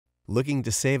Looking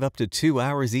to save up to 2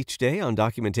 hours each day on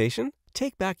documentation?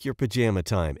 Take back your pajama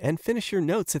time and finish your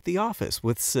notes at the office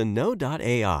with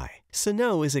Sunoh.ai.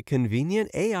 Sunoh is a convenient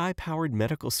AI-powered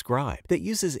medical scribe that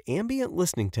uses ambient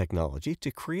listening technology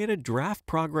to create a draft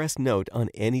progress note on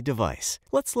any device.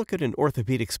 Let's look at an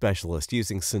orthopedic specialist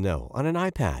using Sunoh on an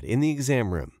iPad in the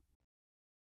exam room.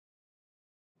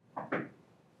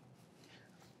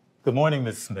 Good morning,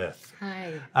 Ms. Smith.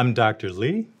 Hi. I'm Dr.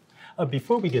 Lee.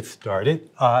 Before we get started,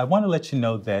 I want to let you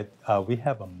know that we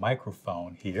have a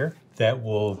microphone here that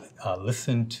will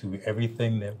listen to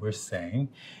everything that we're saying,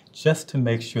 just to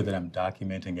make sure that I'm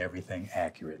documenting everything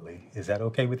accurately. Is that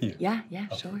okay with you? Yeah, Okay,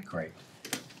 sure. Great.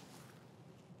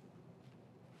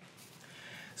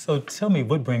 So tell me,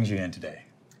 what brings you in today?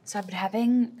 So I've been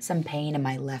having some pain in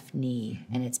my left knee,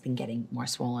 and it's been getting more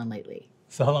swollen lately.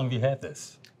 So how long have you had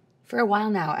this? For a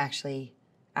while now, actually.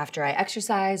 After I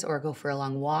exercise or go for a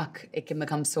long walk, it can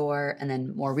become sore. And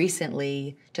then more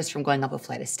recently, just from going up a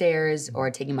flight of stairs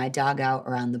or taking my dog out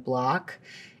around the block,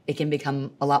 it can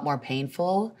become a lot more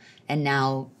painful. And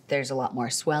now there's a lot more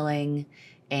swelling.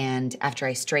 And after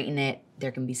I straighten it,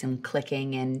 there can be some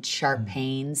clicking and sharp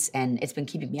pains. And it's been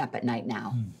keeping me up at night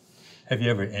now. Have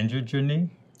you ever injured your knee?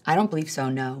 I don't believe so,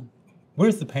 no.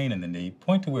 Where's the pain in the knee?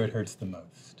 Point to where it hurts the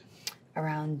most.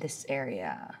 Around this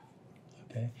area.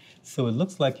 Okay, so it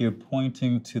looks like you're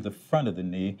pointing to the front of the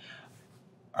knee.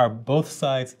 Are both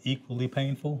sides equally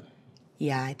painful?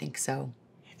 Yeah, I think so.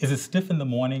 Is it stiff in the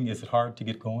morning? Is it hard to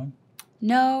get going?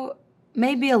 No,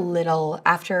 maybe a little.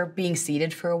 After being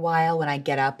seated for a while, when I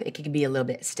get up, it can be a little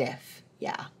bit stiff.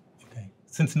 Yeah. Okay.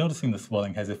 Since noticing the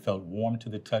swelling, has it felt warm to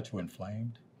the touch or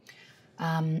inflamed?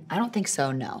 I don't think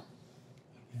so, no.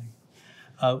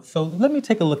 Okay. So let me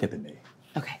take a look at the knee.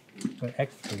 Okay. Well,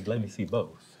 actually, let me see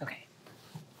both. Okay.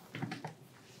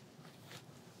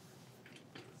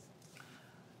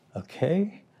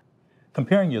 Okay.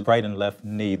 Comparing your right and left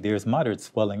knee, there's moderate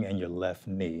swelling in your left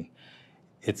knee.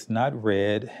 It's not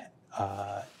red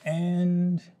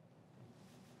and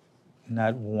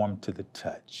not warm to the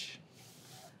touch.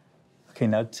 Okay,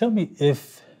 now tell me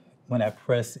if, when I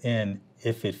press in,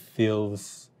 if it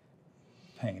feels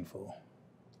painful.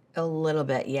 A little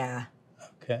bit, yeah.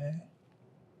 Okay.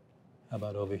 How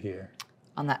about over here?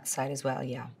 On that side as well,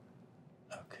 yeah.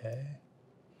 Okay.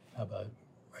 How about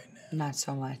right now? Not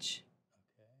so much.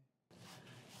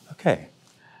 Okay.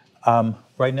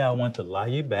 Right now I want to lie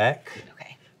you back.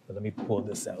 Okay. But let me pull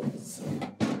this out so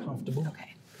you're comfortable.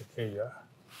 Okay. There you are.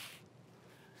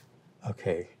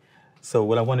 Okay. So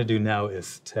what I want to do now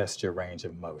is test your range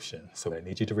of motion. So I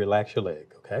need you to relax your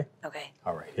leg, okay? Okay.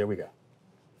 All right, here we go.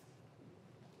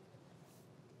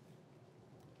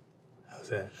 How's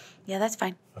that? Yeah, that's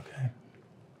fine. Okay.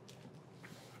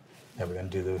 Now we're going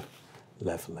to do the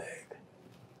left leg.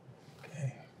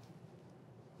 Okay.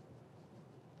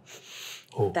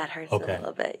 Oh, That hurts okay. a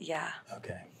little bit, yeah.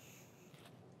 Okay.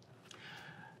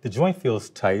 The joint feels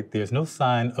tight. There's no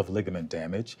sign of ligament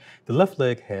damage. The left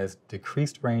leg has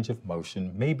decreased range of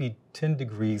motion, maybe 10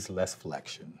 degrees less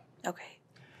flexion. Okay.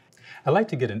 I'd like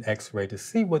to get an x-ray to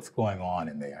see what's going on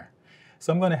in there.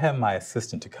 So I'm going to have my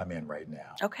assistant to come in right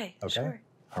now. Okay, sure.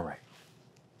 All right.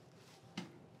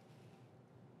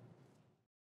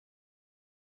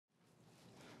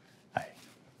 Hi.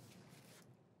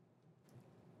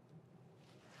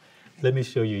 Let me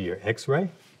show you your x-ray.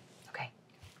 Okay.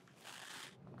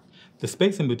 The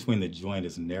space in between the joint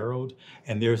is narrowed,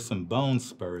 and there's some bone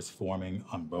spurs forming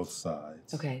on both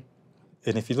sides. Okay.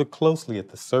 And if you look closely at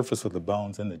the surface of the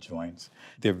bones in the joints,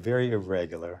 they're very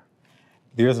irregular.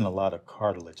 There isn't a lot of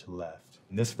cartilage left.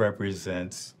 And this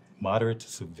represents moderate to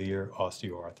severe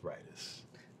osteoarthritis.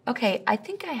 Okay, I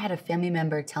think I had a family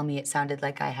member tell me it sounded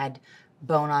like I had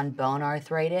bone-on-bone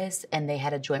arthritis, and they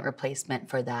had a joint replacement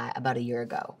for that about a year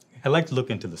ago. I'd like to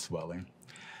look into the swelling.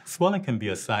 Swelling can be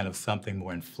a sign of something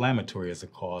more inflammatory as a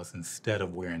cause instead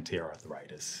of wear and tear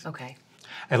arthritis. Okay.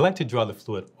 I'd like to draw the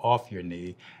fluid off your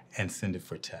knee and send it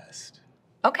for test.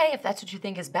 Okay, if that's what you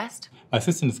think is best. My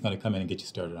assistant is going to come in and get you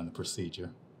started on the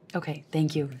procedure. Okay,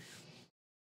 thank you.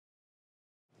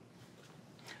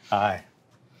 Hi.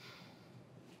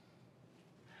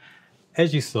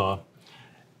 As you saw,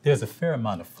 there's a fair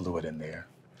amount of fluid in there,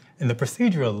 and the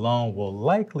procedure alone will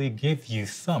likely give you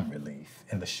some relief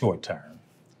in the short term.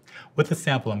 With the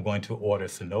sample, I'm going to order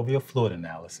synovial fluid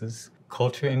analysis,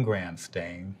 culture and gram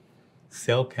stain,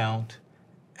 cell count,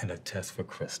 and a test for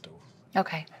crystals.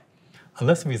 Okay.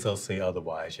 Unless the results say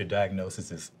otherwise, your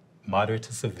diagnosis is moderate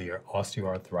to severe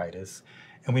osteoarthritis,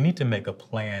 and we need to make a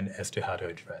plan as to how to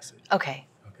address it. Okay.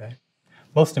 Okay?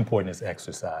 Most important is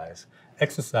exercise.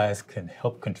 Exercise can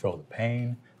help control the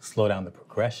pain, slow down the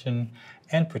progression,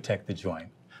 and protect the joint.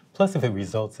 Plus, Plus, if it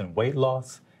results in weight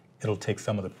loss, it'll take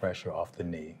some of the pressure off the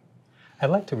knee. I'd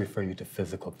like to refer you to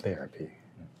physical therapy.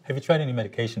 Have you tried any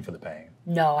medication for the pain?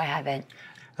 No, I haven't.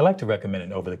 I like to recommend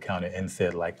an over-the-counter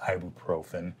NSAID like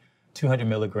ibuprofen, 200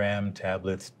 milligram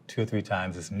tablets 2 or 3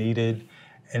 times as needed,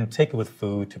 and take it with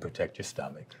food to protect your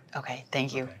stomach. Okay,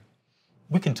 thank you. Okay.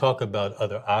 We can talk about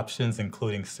other options,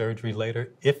 including surgery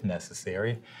later, if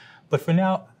necessary. But for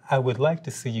now, I would like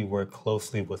to see you work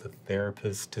closely with a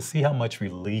therapist to see how much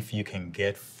relief you can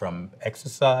get from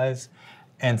exercise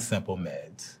and simple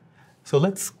meds. So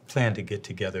let's plan to get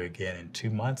together again in 2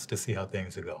 months to see how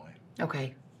things are going.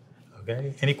 Okay.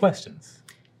 Okay? Any questions?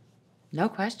 No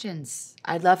questions.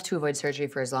 I'd love to avoid surgery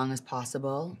for as long as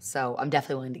possible, so I'm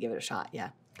definitely willing to give it a shot,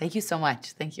 yeah. Thank you so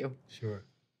much. Thank you. Sure.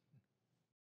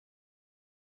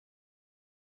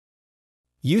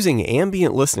 Using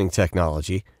ambient listening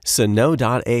technology,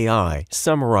 Sunoh.ai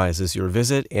summarizes your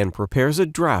visit and prepares a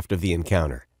draft of the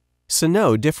encounter.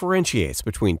 Sunoh differentiates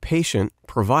between patient,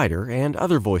 provider, and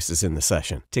other voices in the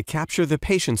session to capture the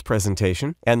patient's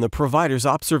presentation and the provider's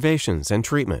observations and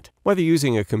treatment, whether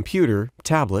using a computer,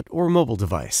 tablet, or mobile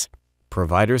device.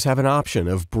 Providers have an option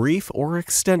of brief or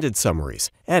extended summaries,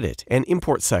 edit and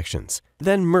import sections,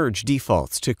 then merge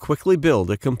defaults to quickly build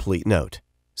a complete note.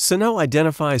 Sunoh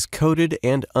identifies coded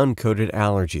and uncoded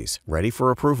allergies, ready for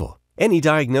approval. Any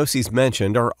diagnoses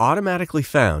mentioned are automatically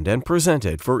found and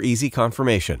presented for easy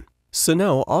confirmation.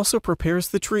 Sunoh also prepares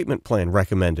the treatment plan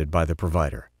recommended by the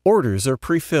provider. Orders are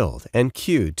pre-filled and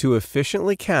queued to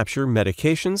efficiently capture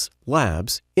medications,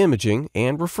 labs, imaging,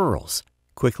 and referrals.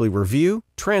 Quickly review,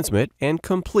 transmit, and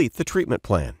complete the treatment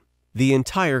plan. The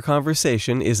entire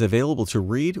conversation is available to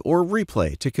read or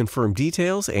replay to confirm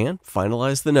details and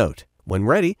finalize the note. When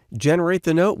ready, generate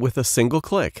the note with a single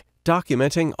click,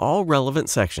 documenting all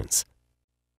relevant sections.